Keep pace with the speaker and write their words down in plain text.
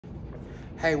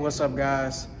Hey, what's up,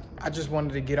 guys? I just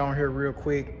wanted to get on here real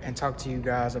quick and talk to you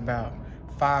guys about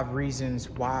 5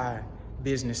 reasons why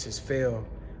businesses fail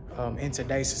in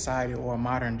today's society, or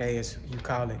modern day as you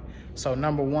call it. So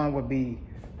number 1 would be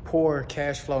poor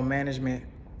cash flow management.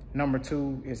 Number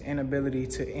 2 is inability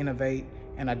to innovate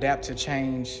and adapt to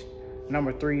change.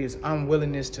 Number 3 is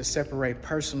unwillingness to separate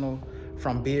personal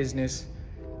from business.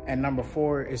 And number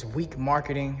 4 is weak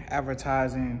marketing,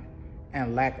 advertising,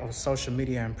 and lack of social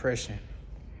media impression.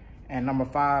 And number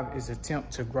 5 is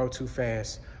attempt to grow too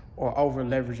fast or over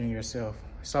leveraging yourself.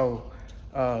 So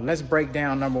let's break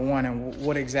down number 1 and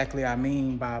what exactly I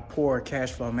mean by poor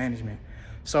cash flow management.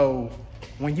 So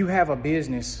when you have a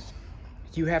business,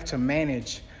 you have to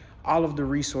manage all of the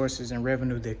resources and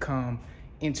revenue that come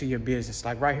into your business.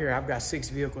 Like right here, I've got 6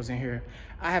 vehicles in here.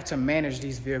 I have to manage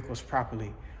these vehicles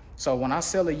properly. So when I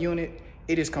sell a unit,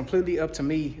 it is completely up to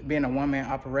me, being a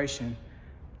one-man operation,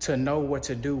 to know what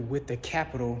to do with the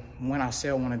capital when I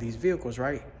sell one of these vehicles,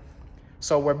 right?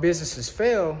 So where businesses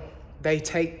fail, they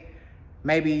take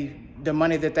maybe the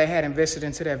money that they had invested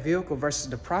into that vehicle versus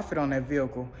the profit on that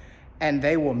vehicle, and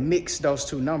they will mix those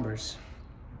two numbers.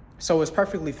 So it's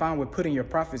perfectly fine with putting your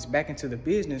profits back into the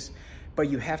business,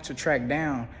 but you have to track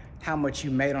down how much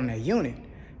you made on that unit.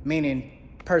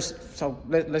 Meaning, so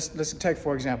let's take,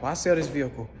 for example, I sell this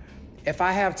vehicle. If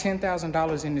I have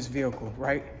 $10,000 in this vehicle,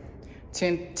 right?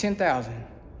 10,000.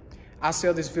 I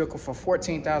sell this vehicle for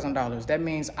 $14,000. That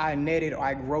means I netted, or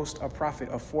I grossed a profit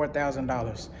of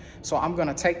 $4,000. So I'm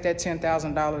gonna take that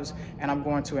 $10,000 and I'm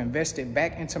going to invest it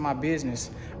back into my business.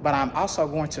 But I'm also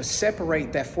going to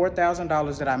separate that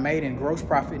 $4,000 that I made in gross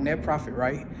profit, net profit,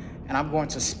 right? And I'm going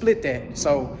to split that.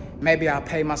 So maybe I'll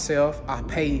pay myself, I'll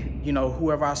pay,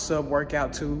 whoever I sub work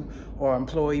out to, or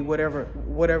employee,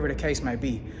 whatever the case may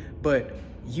be. But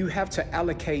you have to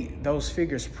allocate those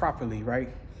figures properly, right?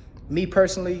 Me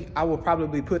personally, I will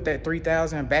probably put that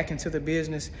 $3,000 back into the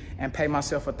business and pay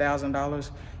myself $1,000,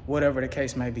 whatever the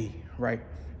case may be, right?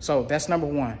 So that's number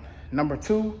 1. Number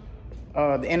 2,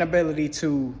 the inability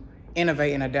to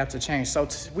innovate and adapt to change. So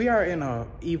we are in an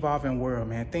evolving world,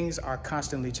 man. Things are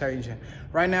constantly changing.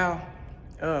 Right now,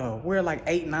 we're like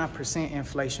 8-9%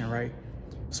 inflation, right?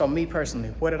 So me personally,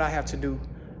 what did I have to do?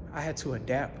 I had to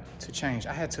adapt to change.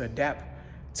 I had to adapt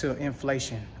to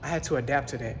inflation. I had to adapt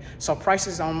to that. So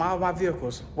prices on all my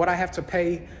vehicles, what I have to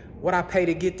pay, what I pay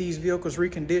to get these vehicles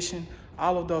reconditioned,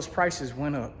 all of those prices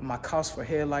went up. My cost for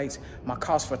headlights, my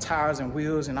cost for tires and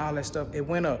wheels and all that stuff, it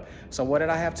went up. So what did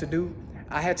I have to do?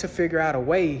 I had to figure out a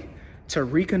way to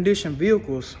recondition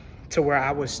vehicles to where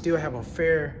I would still have a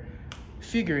fair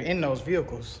figure in those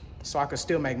vehicles so I could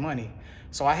still make money.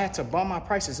 So I had to bump my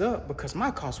prices up because my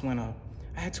costs went up.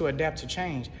 I had to adapt to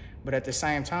change. But at the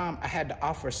same time, I had to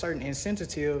offer certain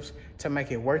incentives to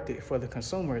make it worth it for the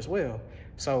consumer as well.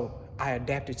 So I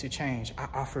adapted to change. I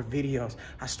offered videos.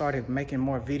 I started making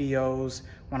more videos.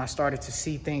 When I started to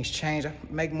see things change, I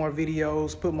make more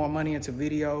videos, put more money into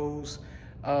videos,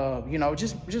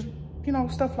 just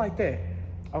stuff like that.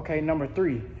 Okay, number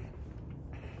 3,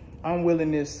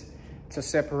 unwillingness to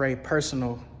separate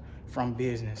personal from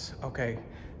business. Okay,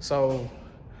 so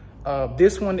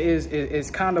this one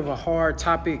is kind of a hard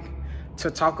topic to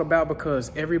talk about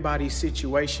because everybody's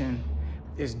situation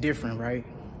is different, right?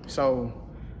 So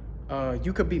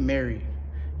you could be married,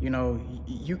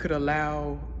 you could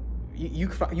allow, you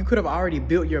could have already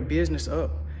built your business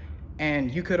up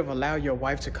and you could have allowed your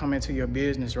wife to come into your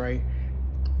business, right?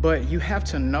 But you have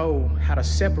to know how to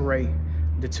separate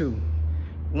the two.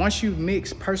 Once you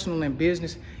mix personal and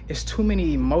business, it's too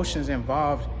many emotions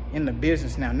involved in the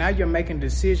business. Now you're making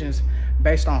decisions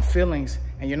based on feelings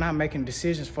and you're not making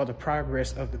decisions for the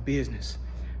progress of the business.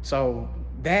 So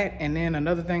that, and then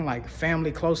another thing like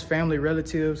family, close family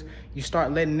relatives, you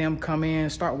start letting them come in,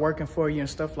 start working for you and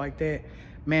stuff like that.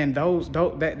 Man,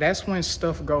 that's when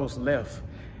stuff goes left.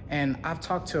 And I've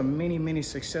talked to many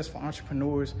successful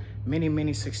entrepreneurs,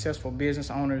 many successful business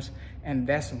owners, and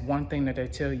that's one thing that they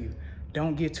tell you.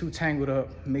 Don't get too tangled up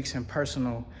mixing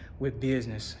personal with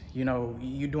business.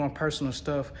 You're doing personal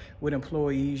stuff with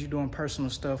employees, you're doing personal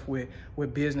stuff with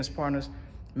business partners.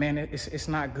 Man, it's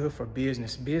not good for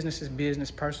business. Business is business,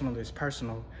 personal is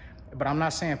personal. But I'm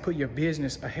not saying put your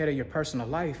business ahead of your personal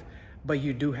life, but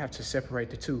you do have to separate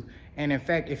the two. And in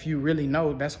fact, if you really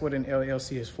know, that's what an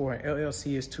LLC is for. An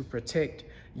LLC is to protect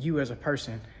you as a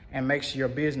person and makes your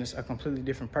business a completely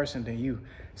different person than you.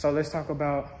 So let's talk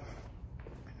about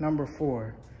number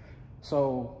 4.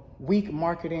 So weak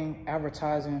marketing,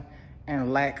 advertising,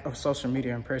 and lack of social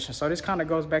media impression. So this kind of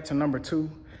goes back to number 2,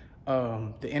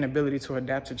 the inability to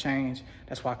adapt to change.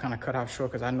 That's why I kind of cut off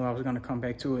short because I knew I was going to come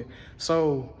back to it.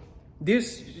 So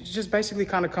this just basically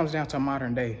kind of comes down to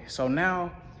modern day. So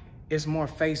now it's more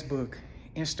Facebook,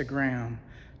 Instagram,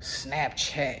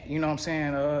 Snapchat, you know what I'm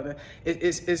saying?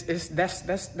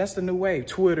 That's the new wave.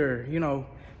 Twitter, you know,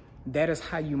 that is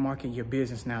how you market your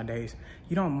business nowadays.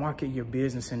 You don't market your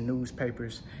business in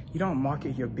newspapers. You don't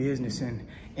market your business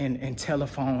in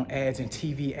telephone ads and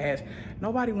TV ads.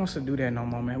 Nobody wants to do that no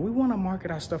more, man. We want to market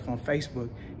our stuff on Facebook,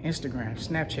 Instagram,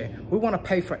 Snapchat. We want to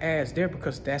pay for ads there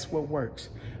because that's what works.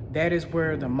 That is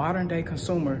where the modern day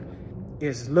consumer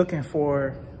is looking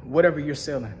for whatever you're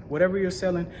selling. Whatever you're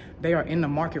selling, they are in the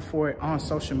market for it on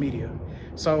social media.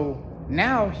 So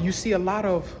now you see a lot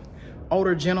of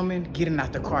older gentlemen getting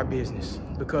out the car business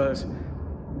because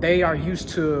they are used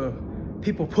to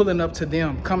people pulling up to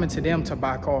them, coming to them to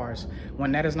buy cars,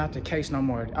 when that is not the case no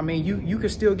more. I mean, you can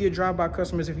still get drive-by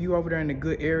customers if you over there in a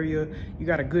good area, you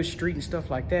got a good street and stuff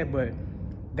like that, but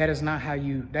that is not how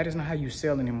you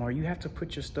sell anymore. You have to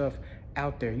put your stuff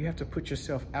out there. You have to put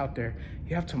yourself out there.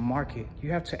 You have to market.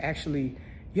 You have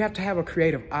to have a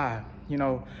creative eye. You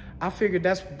know, I figured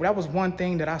that was one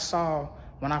thing that I saw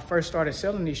when I first started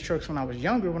selling these trucks when I was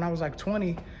younger, when I was like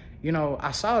 20. You know,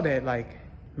 I saw that, like,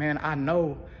 man, I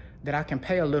know that I can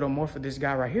pay a little more for this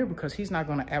guy right here because he's not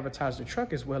going to advertise the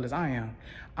truck as well as I am.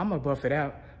 I'm going to buff it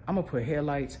out. I'm going to put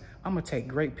headlights. I'm going to take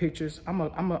great pictures. I'm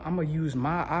going to use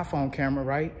my iPhone camera,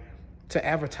 right, to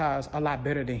advertise a lot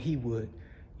better than he would.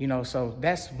 You know, so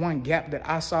that's one gap that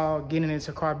I saw getting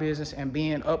into car business and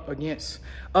being up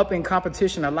in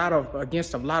competition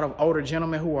against a lot of older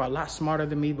gentlemen who are a lot smarter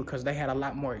than me because they had a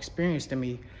lot more experience than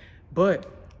me.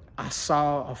 But I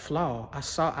saw a flaw. I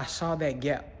saw that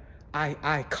gap.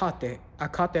 I caught that. I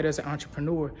caught that as an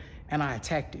entrepreneur, and I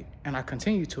attacked it, and I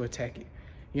continue to attack it.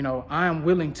 You know, I am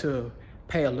willing to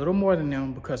pay a little more than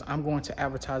them because I'm going to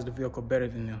advertise the vehicle better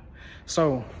than them.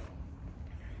 So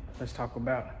let's talk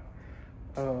about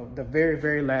the very,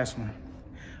 very last one.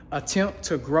 Attempt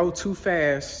to grow too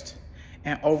fast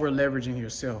and over leveraging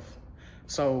yourself.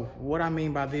 So what I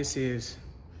mean by this is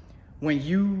when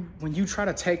you try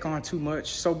to take on too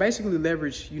much, so basically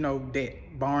leverage, you know, debt,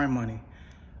 borrowing money.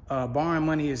 Borrowing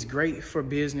money is great for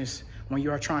business when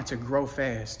you are trying to grow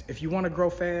fast. If you want to grow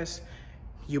fast,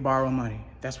 you borrow money.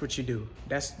 That's what you do.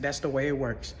 That's the way it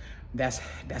works. That's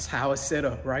how it's set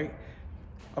up, right?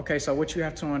 Okay, so what you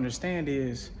have to understand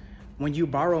is when you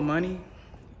borrow money,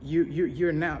 you're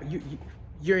in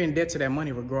debt to that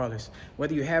money regardless,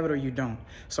 whether you have it or you don't.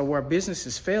 So where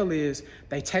businesses fail is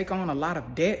they take on a lot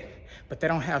of debt, but they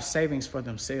don't have savings for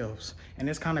themselves. And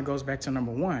this kind of goes back to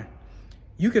number one.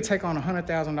 You could take on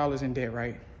 $100,000 in debt,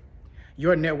 right?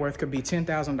 Your net worth could be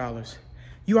 $10,000.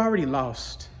 You already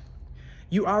lost.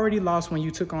 You already lost when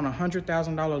you took on a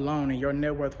 $100,000 loan and your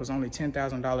net worth was only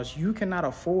 $10,000. You cannot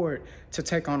afford to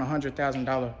take on a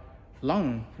 $100,000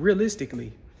 loan,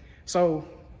 realistically. So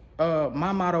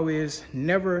my motto is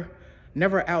never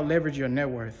out leverage your net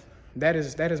worth. That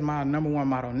is my number one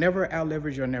motto. Never out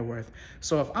leverage your net worth.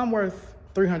 So if I'm worth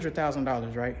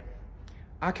 $300,000, right?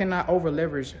 I cannot over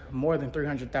leverage more than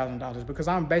 $300,000 because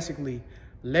I'm basically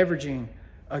leveraging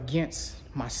against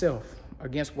myself,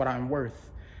 against what I'm worth,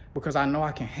 because I know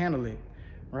I can handle it,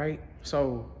 right?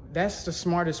 So that's the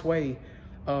smartest way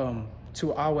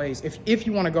to always, if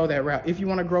you want to go that route, if you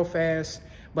want to grow fast.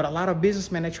 But a lot of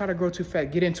businessmen, they try to grow too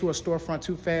fast, get into a storefront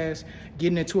too fast,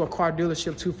 getting into a car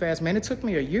dealership too fast. Man, it took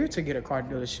me a year to get a car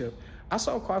dealership. I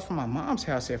sold cars from my mom's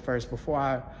house at first before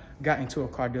I got into a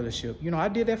car dealership. You know, I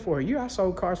did that for a year. I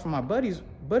sold cars from my buddy's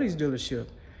dealership.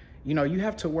 You know, you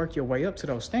have to work your way up to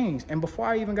those things. And before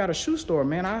I even got a shoe store,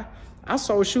 man, I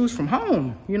sold shoes from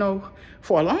home, you know,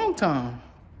 for a long time.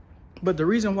 But the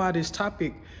reason why this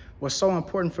topic was so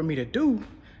important for me to do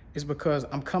is because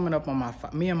I'm coming up on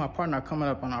me and my partner are coming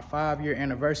up on our 5-year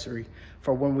anniversary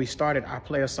for when we started our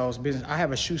Playa Soles business. I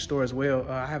have a shoe store as well.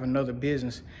 I have another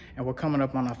business, and we're coming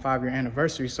up on our 5-year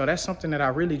anniversary. So that's something that I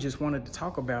really just wanted to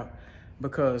talk about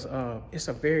because it's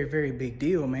a very, very big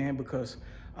deal, man, because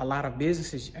a lot of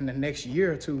businesses in the next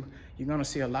year or two, you're gonna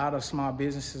see a lot of small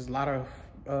businesses, a lot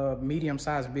of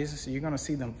medium-sized businesses, you're gonna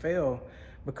see them fail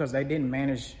because they didn't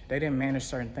manage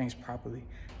certain things properly.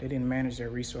 They didn't manage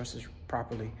their resources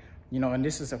properly. You know, and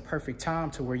this is a perfect time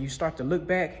to where you start to look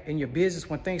back in your business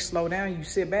when things slow down, you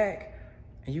sit back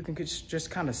and you can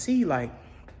just kind of see like,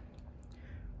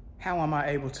 how am I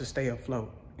able to stay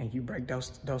afloat? And you break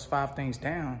those 5 things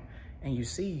down and you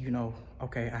see, you know,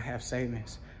 okay, I have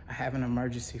savings. I have an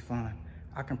emergency fund.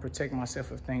 I can protect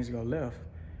myself if things go left,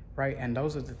 right? And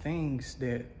those are the things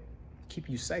that keep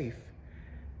you safe.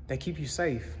 They keep you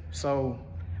safe. So,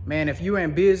 man, if you're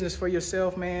in business for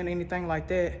yourself, man, anything like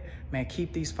that, man,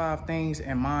 keep these 5 things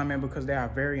in mind, man, because they are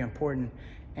very important.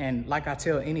 And like I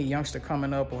tell any youngster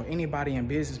coming up or anybody in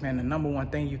business, man, the number one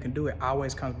thing you can do, it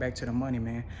always comes back to the money,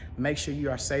 man. Make sure you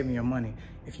are saving your money.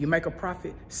 If you make a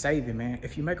profit, save it, man.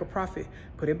 If you make a profit,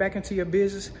 put it back into your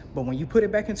business. But when you put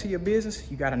it back into your business,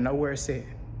 you gotta know where it's at.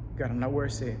 You gotta know where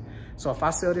it's at. So if I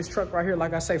sell this truck right here,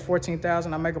 like I say,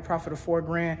 14,000, I make a profit of 4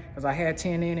 grand because I had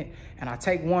 10 in it, and I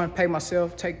take 1, pay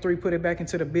myself, take 3, put it back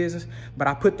into the business, but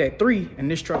I put that 3 in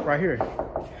this truck right here.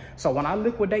 So when I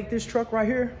liquidate this truck right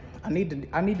here, I need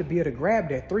to be able to grab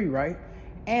that 3, right?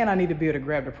 And I need to be able to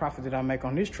grab the profit that I make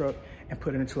on this truck and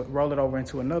put it into it, roll it over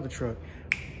into another truck.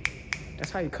 That's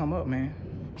how you come up, man.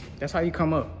 That's how you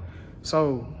come up.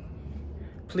 So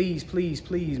please, please,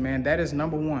 please, man, that is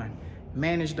number 1.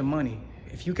 Manage the money.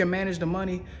 If you can manage the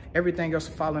money, everything else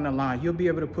will fall in line. You'll be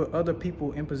able to put other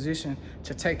people in position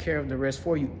to take care of the rest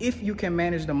for you if you can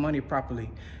manage the money properly.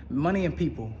 Money and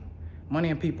people. Money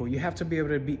and people. You have to be able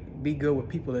to be good with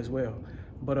people as well.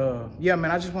 But yeah, man,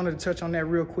 I just wanted to touch on that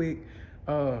real quick.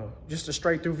 Just a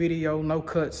straight through video, no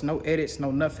cuts, no edits,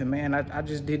 no nothing, man. I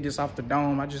just did this off the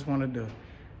dome. I just wanted to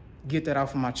get that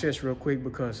off of my chest real quick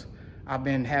because I've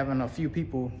been having a few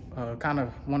people kind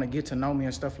of want to get to know me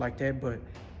and stuff like that, but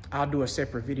I'll do a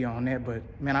separate video on that. But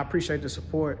man, I appreciate the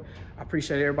support. I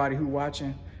appreciate everybody who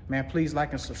watching. Man, please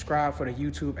like and subscribe for the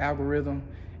YouTube algorithm.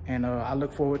 And I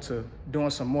look forward to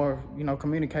doing some more,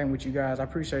 communicating with you guys. I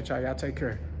appreciate y'all. Y'all take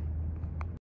care.